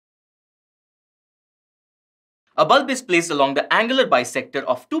A bulb is placed along the angular bisector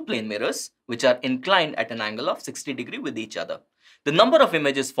of two plane mirrors, which are inclined at an angle of 60 degrees with each other. The number of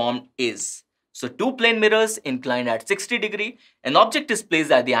images formed is, so two plane mirrors inclined at 60 degrees, an object is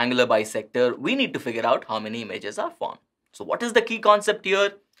placed at the angular bisector. We need to figure out how many images are formed. So what is the key concept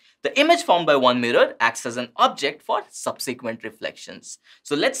here? The image formed by one mirror acts as an object for subsequent reflections.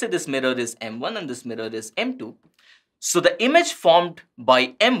 So let's say this mirror is M1 and this mirror is M2. So the image formed by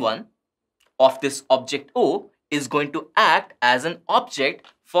M1 of this object O is going to act as an object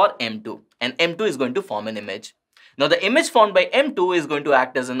for M2, and M2 is going to form an image. Now the image formed by M2 is going to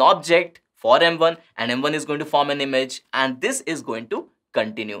act as an object for M1, and M1 is going to form an image, and this is going to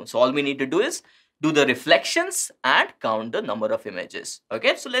continue. So all we need to do is do the reflections and count the number of images.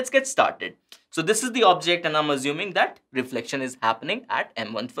 Okay, so let's get started. So this is the object, and I'm assuming that reflection is happening at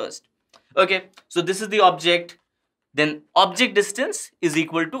M1 first. Okay, so this is the object. Then object distance is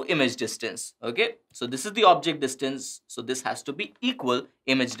equal to image distance. Okay, so this is the object distance, so this has to be equal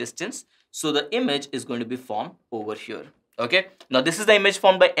image distance. So the image is going to be formed over here. Okay, now this is the image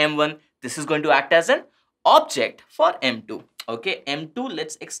formed by M1. This is going to act as an object for M2. Okay, M2,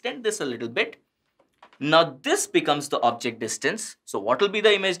 let's extend this a little bit. Now this becomes the object distance. So what will be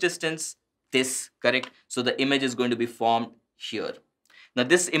the image distance? This, correct? So the image is going to be formed here. Now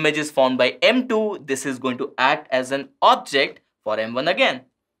this image is formed by M2. This is going to act as an object for M1 again.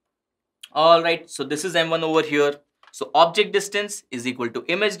 Alright, so this is M1 over here. So object distance is equal to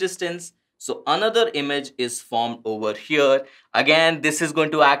image distance. So another image is formed over here. Again, this is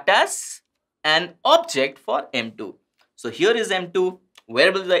going to act as an object for M2. So here is M2.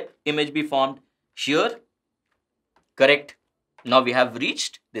 Where will the image be formed? Here, correct? Now we have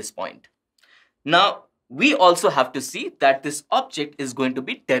reached this point. Now we also have to see that this object is going to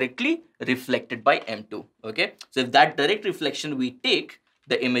be directly reflected by M2. Okay, so if that direct reflection we take,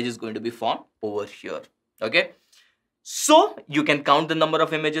 the image is going to be formed over here. Okay, so you can count the number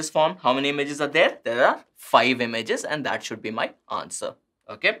of images formed. How many images are there? There are 5 images, and that should be my answer.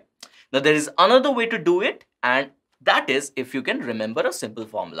 Okay, now there is another way to do it, and that is if you can remember a simple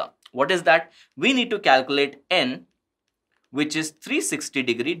formula. What is that? We need to calculate n, which is 360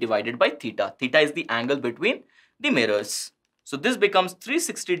 degree divided by theta. Theta is the angle between the mirrors. So this becomes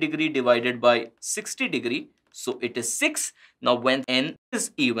 360 degree divided by 60 degree. So it is 6. Now when n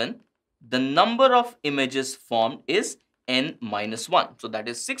is even, the number of images formed is n minus 1. So that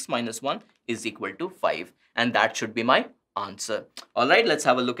is 6 minus 1 is equal to 5. And that should be my answer. Alright, let's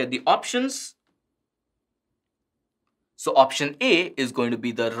have a look at the options. So option A is going to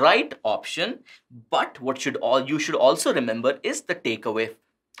be the right option, but what you should also remember is the takeaway.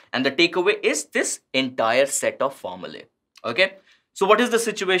 And the takeaway is this entire set of formulae. Okay, so what is the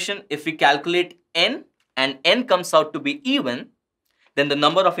situation? If we calculate n and n comes out to be even, then the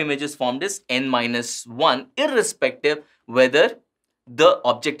number of images formed is n minus 1, irrespective whether the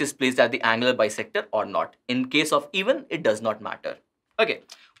object is placed at the angular bisector or not. In case of even, it does not matter. Okay,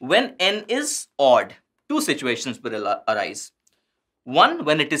 when n is odd, two situations will arise. One,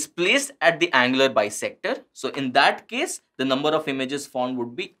 when it is placed at the angular bisector. So in that case, the number of images formed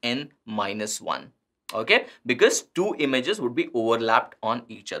would be n minus 1. Okay, because two images would be overlapped on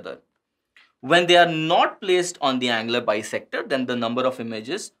each other. When they are not placed on the angular bisector, then the number of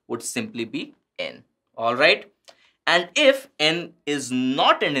images would simply be n. Alright. And if n is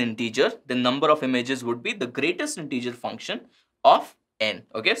not an integer, the number of images would be the greatest integer function of n.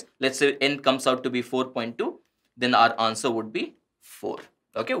 Okay, so let's say n comes out to be 4.2, then our answer would be 4.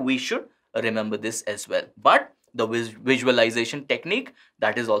 Okay, we should remember this as well. But the visualization technique,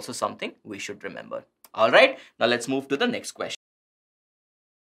 that is also something we should remember. All right, now let's move to the next question.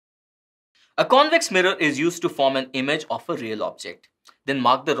 A convex mirror is used to form an image of a real object. Then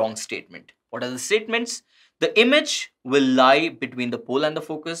mark the wrong statement. What are the statements? The image will lie between the pole and the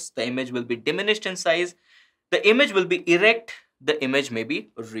focus. The image will be diminished in size. The image will be erect. The image may be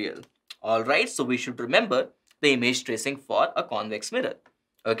real. Alright, so we should remember the image tracing for a convex mirror.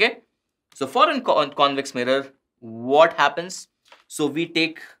 Okay, so for a convex mirror, what happens? So we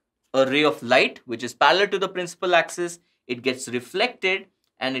take a ray of light which is parallel to the principal axis. It gets reflected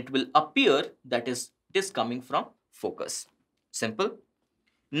and it will appear that it is coming from focus. Simple.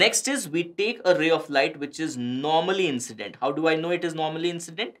 Next is we take a ray of light which is normally incident. How do I know it is normally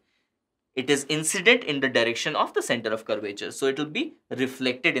incident? It is incident in the direction of the center of curvature. So it will be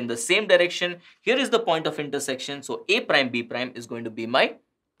reflected in the same direction. Here is the point of intersection. So A prime, B prime is going to be my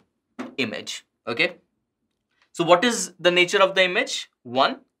image. Okay. So what is the nature of the image?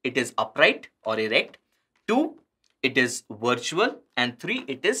 1, it is upright or erect. 2, it is virtual. And 3,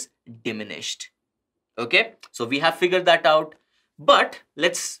 it is diminished. Okay. So we have figured that out. But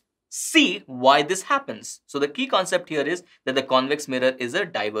let's see why this happens. So the key concept here is that the convex mirror is a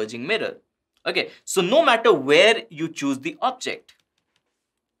diverging mirror. Okay, so no matter where you choose the object,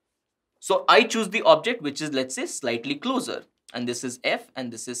 so I choose the object which is, let's say, slightly closer, and this is F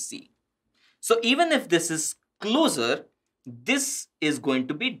and this is C. So even if this is closer, this is going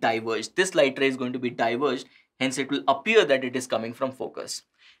to be diverged. This light ray is going to be diverged, hence it will appear that it is coming from focus.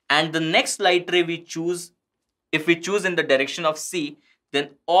 And the next light ray we choose, if we choose in the direction of C,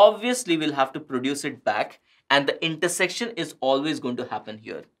 then obviously we'll have to produce it back, and the intersection is always going to happen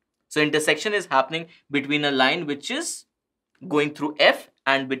here. So intersection is happening between a line which is going through F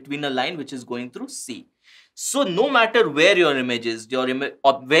and between a line which is going through C. So no matter where your image is,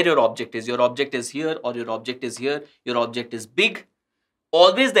 where your object is here or your object is here, your object is big,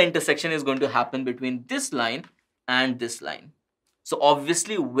 always the intersection is going to happen between this line and this line. So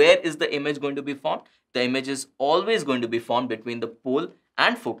obviously, where is the image going to be formed? The image is always going to be formed between the pole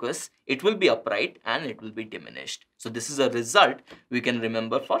and focus. It will be upright and it will be diminished. So this is a result we can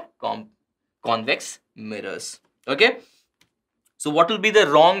remember for convex mirrors. Okay. So what will be the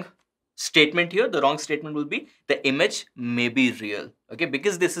wrong statement here? The wrong statement will be the image may be real. Okay,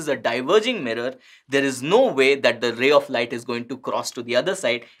 because this is a diverging mirror, there is no way that the ray of light is going to cross to the other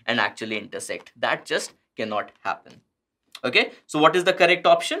side and actually intersect. That just cannot happen. Okay, so what is the correct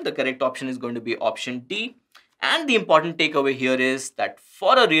option? The correct option is going to be option D. And the important takeaway here is that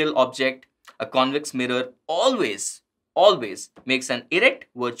for a real object, a convex mirror always makes an erect,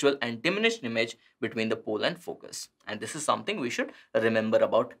 virtual and diminished image between the pole and focus. And this is something we should remember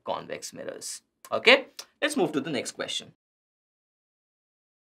about convex mirrors. Okay, let's move to the next question.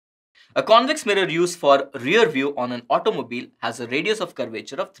 A convex mirror used for rear view on an automobile has a radius of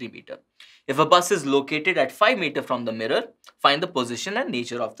curvature of 3 meters. If a bus is located at 5 meters from the mirror, find the position and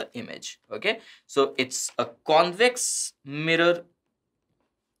nature of the image. Okay, so it's a convex mirror,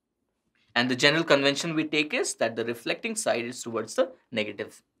 and the general convention we take is that the reflecting side is towards the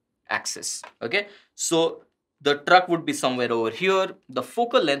negative axis. Okay, so the truck would be somewhere over here, the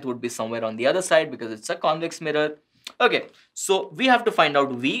focal length would be somewhere on the other side because it's a convex mirror. Okay, so we have to find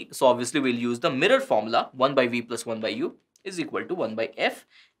out V. So obviously we'll use the mirror formula, 1 by V plus 1 by U is equal to 1 by F,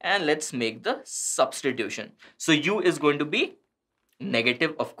 and let's make the substitution. So U is going to be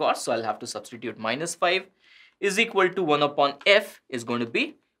negative, of course, so I'll have to substitute minus 5 is equal to 1 upon F is going to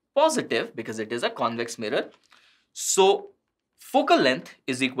be positive because it is a convex mirror. So focal length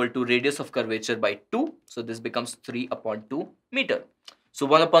is equal to radius of curvature by 2, so this becomes 3 upon 2 meter. So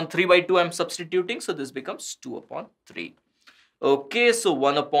 1 upon 3 by 2 I'm substituting, so this becomes 2 upon 3. Okay, so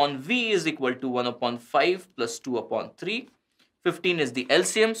 1 upon V is equal to 1 upon 5 plus 2 upon 3. 15 is the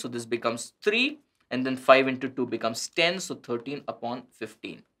LCM, so this becomes 3, and then 5 into 2 becomes 10, so 13 upon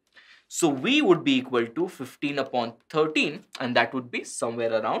 15. So V would be equal to 15 upon 13, and that would be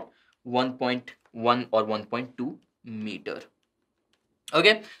somewhere around 1.1 or 1.2 meter.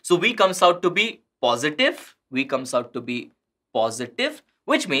 Okay, so V comes out to be positive. V comes out to be positive,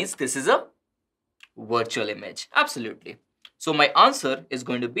 which means this is a virtual image. Absolutely. So my answer is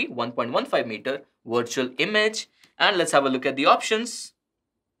going to be 1.15 meter virtual image. And let's have a look at the options.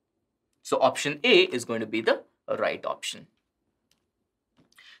 So option A is going to be the right option.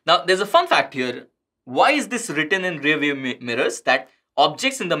 Now there's a fun fact here. Why is this written in rear view mirrors that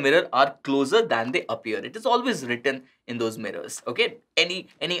objects in the mirror are closer than they appear? It is always written in those mirrors. Okay, any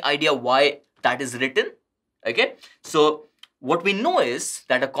idea why that is written? Okay, so what we know is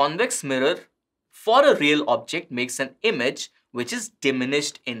that a convex mirror for a real object makes an image which is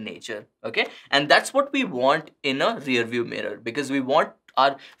diminished in nature. Okay, and that's what we want in a rear view mirror, because we want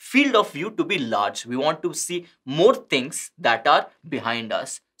our field of view to be large. We want to see more things that are behind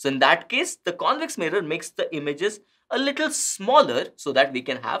us. So in that case, the convex mirror makes the images a little smaller so that we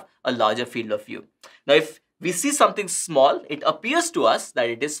can have a larger field of view. Now, if we see something small, it appears to us that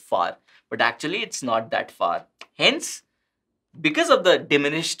it is far, but actually it's not that far. Hence, because of the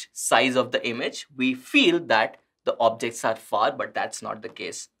diminished size of the image, we feel that the objects are far, but that's not the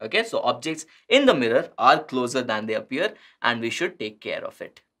case. Okay, so objects in the mirror are closer than they appear, and we should take care of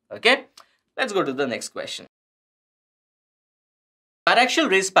it. Okay, let's go to the next question. Paraxial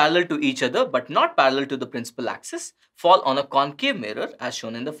rays parallel to each other but not parallel to the principal axis fall on a concave mirror as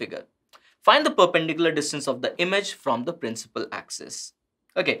shown in the figure. Find the perpendicular distance of the image from the principal axis.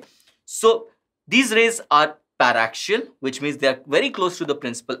 Okay, so these rays are paraxial, which means they are very close to the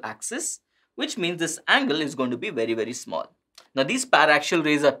principal axis, which means this angle is going to be very, very small. Now these paraxial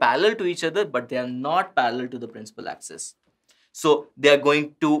rays are parallel to each other, but they are not parallel to the principal axis. So they are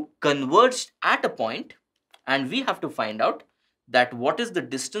going to converge at a point, and we have to find out that what is the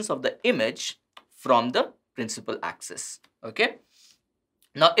distance of the image from the principal axis. Okay,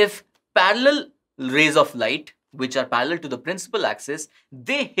 now if parallel rays of light which are parallel to the principal axis,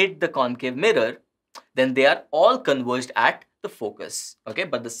 they hit the concave mirror, then they are all converged at the focus. Okay,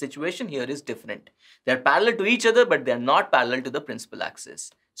 but the situation here is different. They are parallel to each other, but they are not parallel to the principal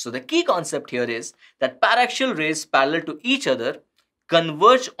axis. So the key concept here is that paraxial rays parallel to each other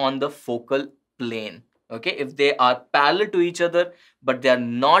converge on the focal plane. Okay, if they are parallel to each other, but they are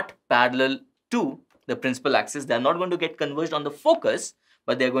not parallel to the principal axis, they are not going to get converged on the focus,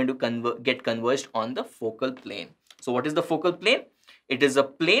 but they are going to get converged on the focal plane. So what is the focal plane? It is a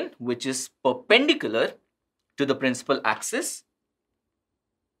plane which is perpendicular to the principal axis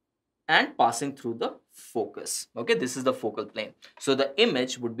and passing through the focus. Okay, this is the focal plane. So the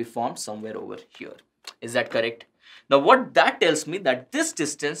image would be formed somewhere over here. Is that correct? Now what that tells me, that this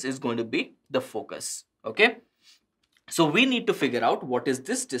distance is going to be the focus. Okay, so we need to figure out what is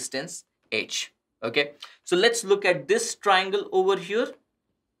this distance h. Okay, so let's look at this triangle over here.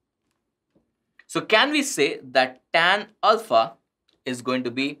 So can we say that tan alpha is going to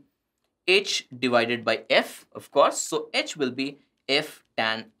be h divided by f, of course. So h will be f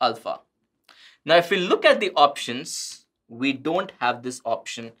tan alpha. Now if we look at the options, we don't have this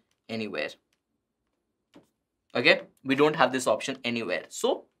option anywhere. Okay, we don't have this option anywhere.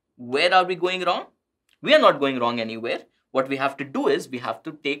 So where are we going wrong? We are not going wrong anywhere. What we have to do is we have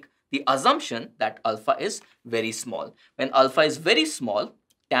to take the assumption that alpha is very small. When alpha is very small,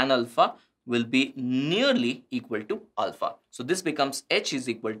 tan alpha will be nearly equal to alpha. So this becomes h is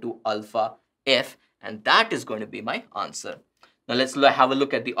equal to alpha f, and that is going to be my answer. Now let's have a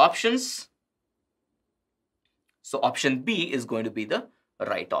look at the options. So option B is going to be the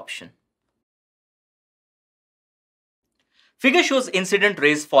right option. Figure shows incident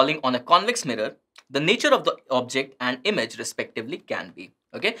rays falling on a convex mirror. The nature of the object and image respectively can be.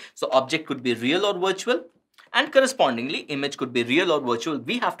 Okay, so object could be real or virtual, and correspondingly image could be real or virtual.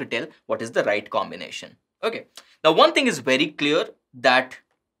 We have to tell what is the right combination. Okay, now one thing is very clear, that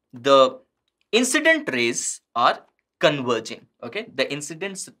the incident rays are converging. Okay, the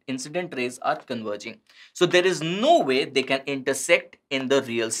incident rays are converging. So there is no way they can intersect in the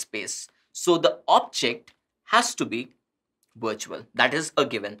real space. So the object has to be virtual. That is a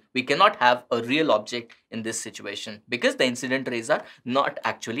given. We cannot have a real object in this situation because the incident rays are not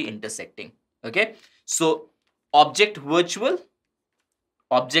actually intersecting. Okay, so object virtual,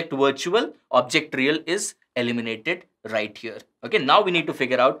 object real is eliminated right here. Okay, now we need to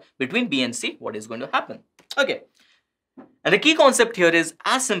figure out between B and C what is going to happen. Okay, and the key concept here is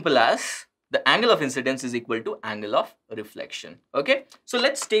as simple as the angle of incidence is equal to angle of reflection. Okay, so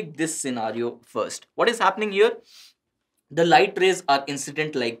let's take this scenario first. What is happening here? The light rays are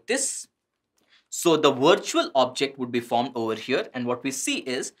incident like this. So the virtual object would be formed over here, and what we see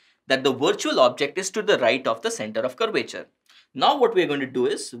is that the virtual object is to the right of the center of curvature. Now what we are going to do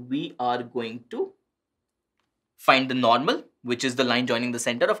is we are going to find the normal, which is the line joining the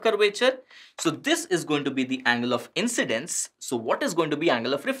center of curvature. So this is going to be the angle of incidence. So what is going to be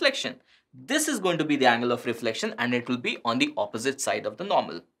angle of reflection? This is going to be the angle of reflection, and it will be on the opposite side of the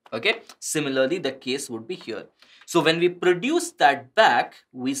normal. Okay, similarly the case would be here. So when we produce that back,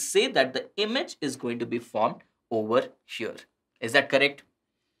 we say that the image is going to be formed over here. Is that correct?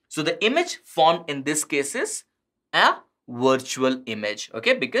 So the image formed in this case is a virtual image,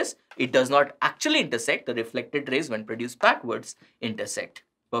 okay, because it does not actually intersect. The reflected rays when produced backwards intersect.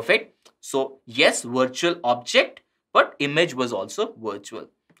 Perfect. So yes, virtual object, but image was also virtual.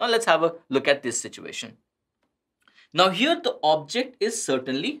 Now let's have a look at this situation. Now here the object is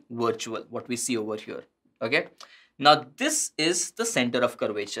certainly virtual, what we see over here. Okay, now this is the center of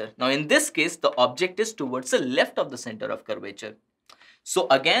curvature. Now in this case, the object is towards the left of the center of curvature. So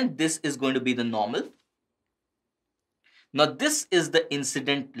again, this is going to be the normal. Now this is the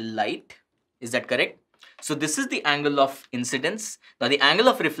incident light. Is that correct? So this is the angle of incidence. Now the angle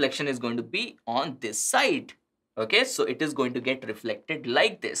of reflection is going to be on this side. Okay, so it is going to get reflected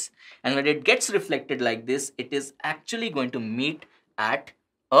like this. And when it gets reflected like this, it is actually going to meet at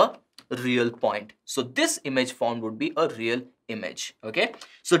a real point. So this image formed would be a real image. Okay,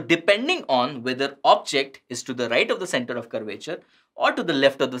 so depending on whether object is to the right of the center of curvature or to the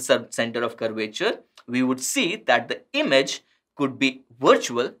left of the center of curvature, we would see that the image could be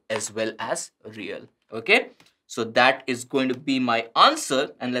virtual as well as real. Okay, so that is going to be my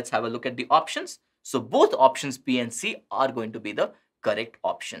answer, and let's have a look at the options. So both options B and C are going to be the correct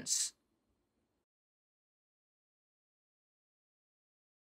options.